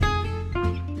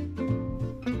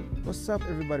What's up,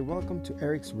 everybody? Welcome to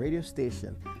Eric's radio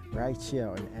station, right here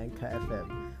on Anchor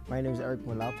FM. My name is Eric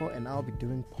Molapo, and I'll be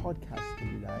doing podcasts for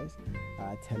you guys,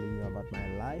 telling you about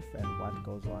my life and what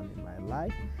goes on in my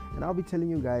life. And I'll be telling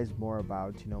you guys more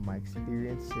about, my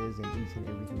experiences and each and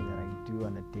everything that I do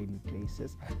on a daily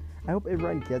basis. I hope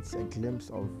everyone gets a glimpse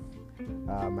of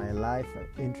my life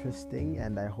interesting,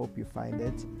 and I hope you find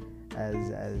it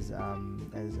as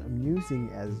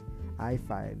amusing as I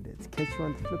find it. Catch you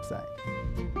on the flip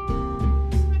side.